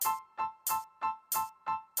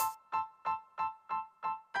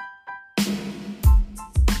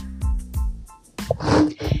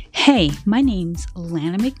Hey, my name's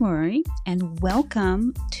Lana McMurray, and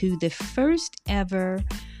welcome to the first ever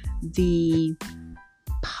the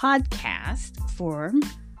podcast for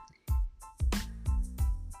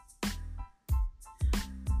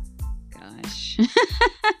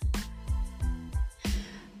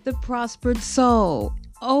the Prospered Soul.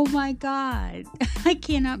 Oh my God. I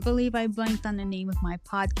cannot believe I blanked on the name of my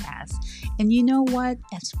podcast. And you know what?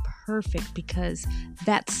 That's perfect because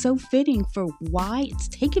that's so fitting for why it's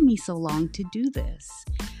taken me so long to do this.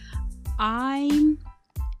 I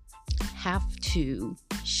have to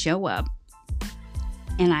show up,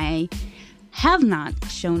 and I have not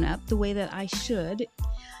shown up the way that I should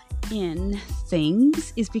in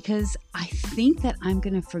things is because I think that I'm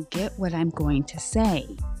going to forget what I'm going to say.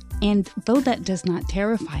 And though that does not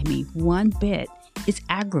terrify me one bit, it's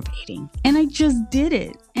aggravating. And I just did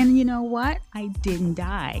it. And you know what? I didn't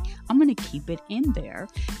die. I'm going to keep it in there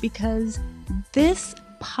because this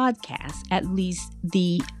podcast, at least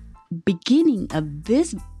the beginning of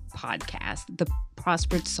this podcast, The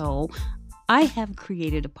Prospered Soul, I have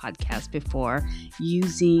created a podcast before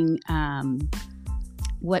using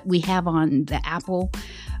what we have on the Apple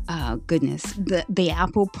the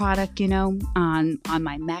Apple product, on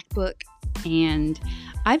my MacBook. And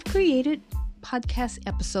I've created podcast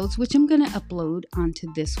episodes, which I'm going to upload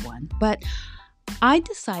onto this one. But I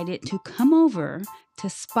decided to come over to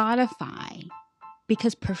Spotify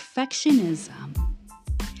because perfectionism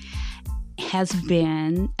has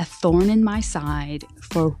been a thorn in my side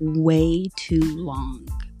for way too long.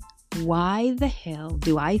 Why the hell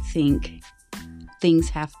do I think things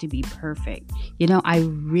have to be perfect? I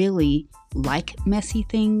really like messy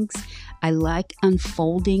things. I like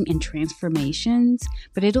unfolding and transformations,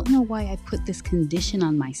 but I don't know why I put this condition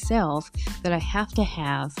on myself that I have to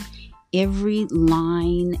have every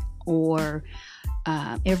line or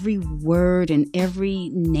every word and every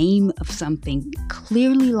name of something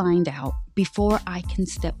clearly lined out before I can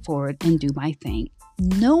step forward and do my thing,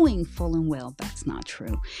 knowing full and well that's not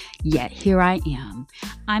true. Yet here I am.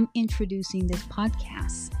 I'm introducing this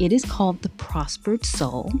podcast. It is called The Prospered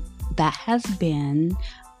Soul. That has been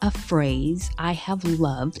a phrase I have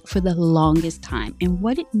loved for the longest time. And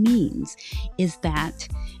what it means is that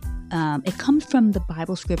it comes from the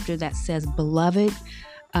Bible scripture that says, "Beloved,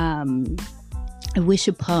 I wish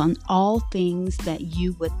upon all things that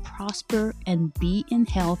you would prosper and be in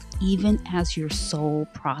health, even as your soul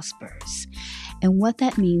prospers." And what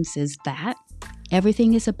that means is that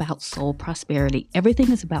everything is about soul prosperity.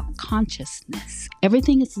 Everything is about consciousness.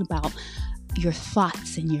 Everything is about your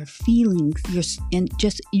thoughts and your feelings, and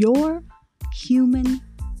just your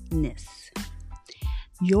humanness,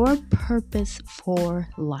 your purpose for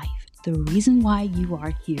life. The reason why you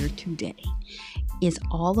are here today is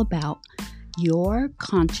all about your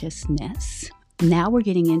consciousness. Now we're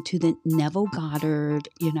getting into the Neville Goddard,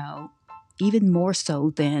 even more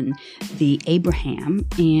so than the Abraham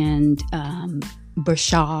and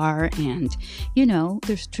Bashar, and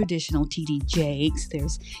there's traditional TD Jakes.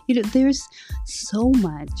 There's so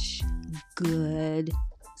much good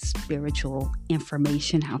spiritual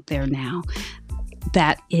information out there now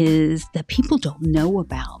that people don't know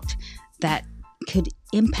about, that could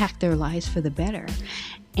impact their lives for the better.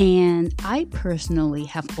 And I personally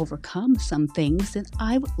have overcome some things, and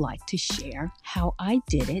I would like to share how I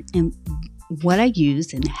did it and what I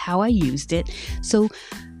used and how I used it. So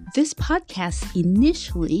this podcast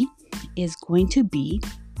initially is going to be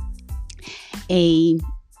a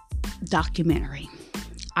documentary.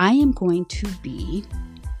 I am going to be,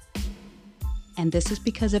 and this is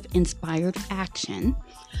because of inspired action,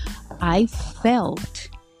 I've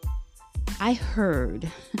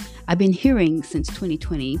been hearing since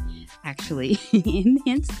 2020, actually, and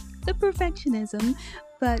hence the perfectionism,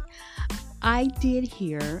 but I did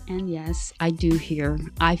hear, and yes, I do hear,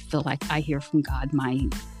 I feel like I hear from God, my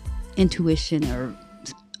intuition or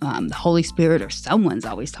the Holy Spirit or someone's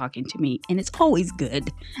always talking to me, and it's always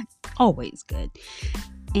good, always good.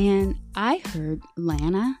 And I heard,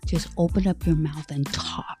 "Lana, just open up your mouth and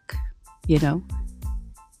talk,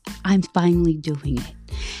 I'm finally doing it."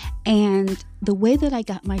 And the way that I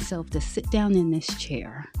got myself to sit down in this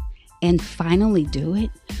chair and finally do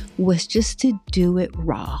it was just to do it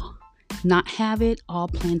raw, not have it all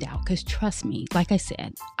planned out. Because trust me, like I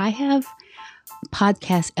said, I have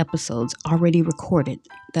podcast episodes already recorded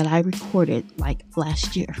that I recorded like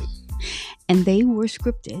last year, and they were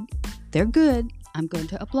scripted. They're good. I'm going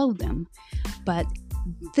to upload them. But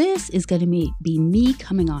this is going to be me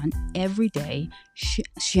coming on every day,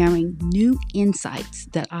 sharing new insights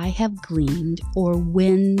that I have gleaned or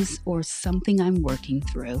wins or something I'm working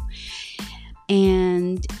through.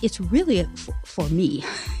 And it's really for me.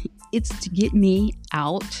 It's to get me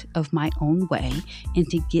out of my own way and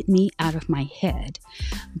to get me out of my head.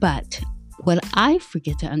 But what I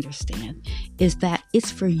forget to understand is that it's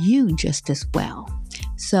for you just as well.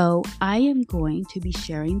 So I am going to be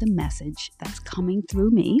sharing the message that's coming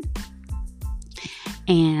through me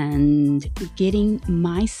and getting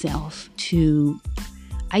myself to,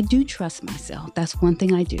 I do trust myself. That's one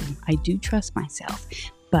thing I do. I do trust myself.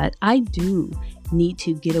 But I do need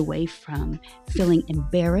to get away from feeling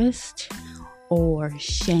embarrassed or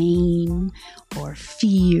shame or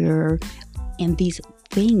fear and these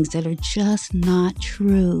things that are just not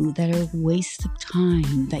true, that are waste of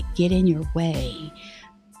time, that get in your way.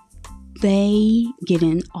 They get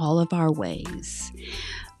in all of our ways,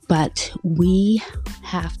 but we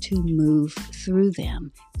have to move through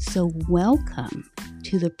them. So welcome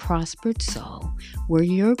to the Prospered Soul, where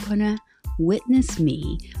you're going to witness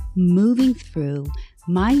me moving through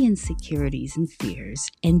my insecurities and fears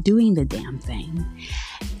and doing the damn thing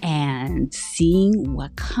and seeing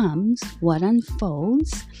what comes, what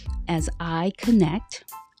unfolds as I connect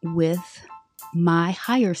with my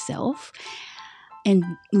higher self and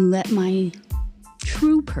let my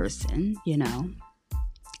true person,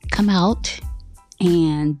 come out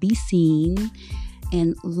and be seen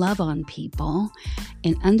and love on people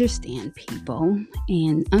and understand people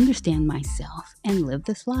and understand myself and live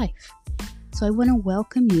this life. So I want to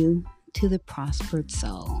welcome you to the Prospered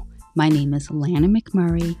Soul. My name is Lana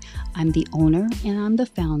McMurray. I'm the owner and I'm the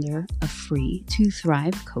founder of Free to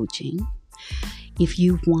Thrive Coaching. If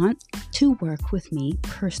you want to work with me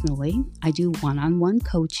personally, I do one-on-one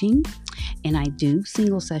coaching and I do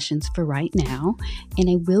single sessions for right now. And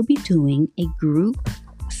I will be doing a group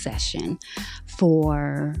session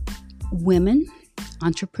for women,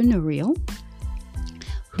 entrepreneurial,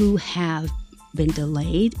 who have been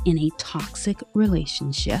delayed in a toxic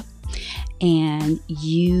relationship and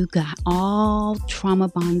you got all trauma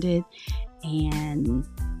bonded and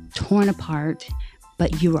torn apart,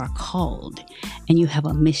 but you are called and you have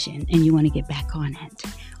a mission and you want to get back on it.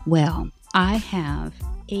 Well, I have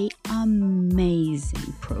an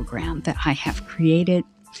amazing program that I have created,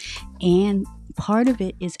 and part of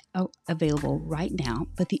it is available right now.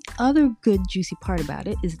 But the other good, juicy part about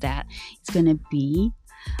it is that it's going to be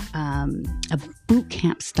a boot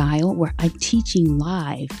camp style where I'm teaching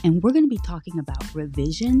live, and we're going to be talking about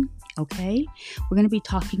revision. Okay, we're going to be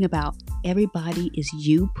talking about everybody is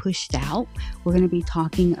you pushed out. We're going to be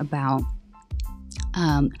talking about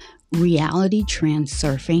reality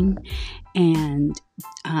transurfing and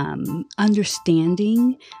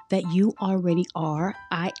understanding that you already are.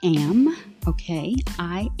 I am. Okay,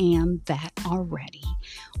 I am that already.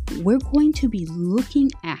 We're going to be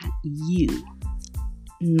looking at you,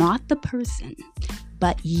 not the person,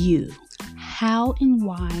 but you. How and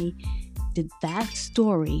why did that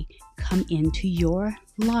story come into your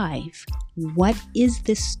life? What is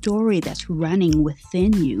this story that's running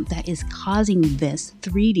within you that is causing this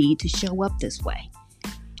 3D to show up this way?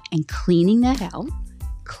 And cleaning that out,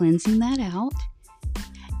 cleansing that out,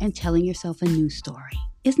 and telling yourself a new story.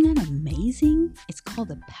 Isn't that amazing? It's called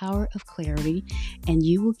The Power of Clarity, and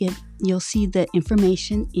you'll see the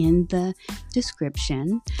information in the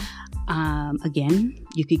description. Again,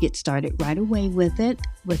 you could get started right away with it,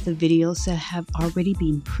 with the videos that have already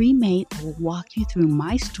been pre-made. I will walk you through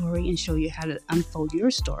my story and show you how to unfold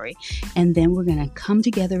your story. And then we're going to come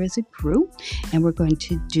together as a group, and we're going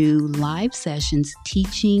to do live sessions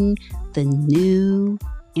teaching the new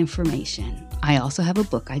information. I also have a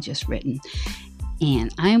book I just written,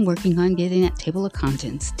 and I am working on getting that table of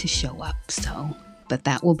contents to show up. But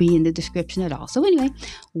that will be in the description at all. So anyway,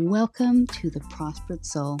 welcome to the Prospered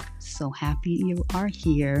Soul. So happy you are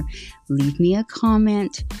here. Leave me a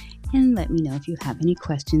comment and let me know if you have any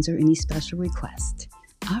questions or any special requests.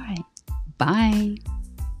 All right. Bye.